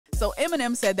So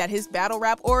Eminem said that his battle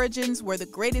rap origins were the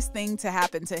greatest thing to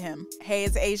happen to him. Hey,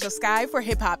 it's Ashia Skye for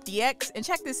HipHopDX, and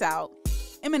check this out.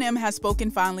 Eminem has spoken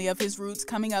fondly of his roots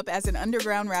coming up as an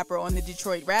underground rapper on the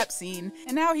Detroit rap scene,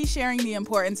 and now he's sharing the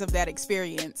importance of that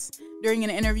experience. During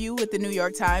an interview with the New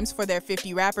York Times for their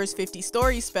 50 Rappers 50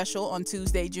 Stories special on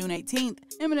Tuesday, June 18th,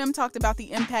 Eminem talked about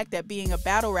the impact that being a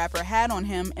battle rapper had on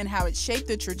him and how it shaped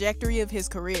the trajectory of his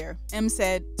career. M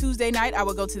said, "Tuesday night I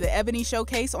would go to the Ebony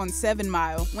Showcase on 7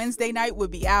 Mile, Wednesday night would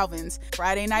be Alvin's,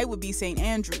 Friday night would be St.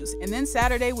 Andrews, and then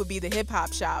Saturday would be the Hip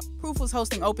Hop Shop. Proof was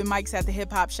hosting open mics at the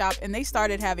Hip Hop Shop and they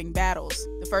started having battles.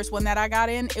 The first one that I got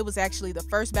in, it was actually the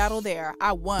first battle there.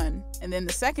 I won. And then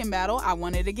the second battle, I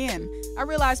won it again. I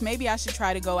realized maybe I should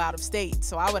try to go out of state,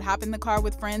 so I would hop in the car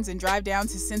with friends and drive down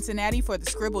to Cincinnati for the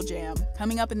Scribble Jam.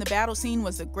 Coming up in the battle scene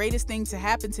was the greatest thing to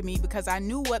happen to me because I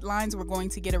knew what lines were going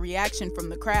to get a reaction from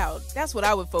the crowd. That's what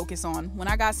I would focus on. When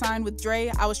I got signed with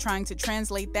Dre, I was trying to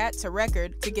translate that to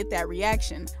record to get that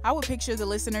reaction. I would picture the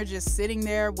listener just sitting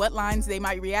there, what lines they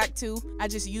might react to. I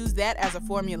just used that as a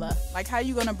formula. Like, how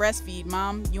you gonna breastfeed,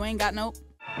 mom? You ain't got no...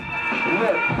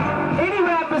 Look, any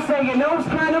rapper saying those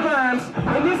kind of rhymes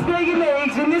in this day and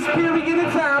age, in this period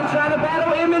of time, trying to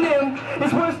battle Eminem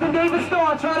is worse than David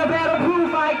Starr trying to battle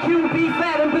Proof, IQ, B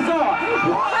flat and bizarre.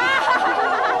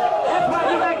 That's why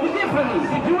you act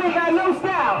differently. You ain't got no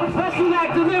style, especially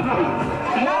lack delivery.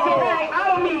 Not to brag, I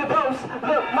don't mean to boast.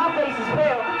 Look, my face is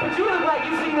pale, but you look like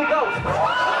you seen a ghost.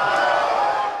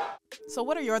 So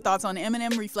what are your thoughts on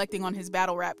Eminem reflecting on his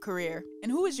battle rap career?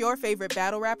 And who is your favorite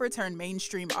battle rapper turned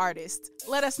mainstream artist?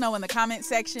 Let us know in the comment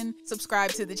section,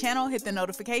 subscribe to the channel, hit the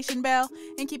notification bell,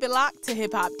 and keep it locked to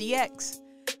HipHopDX.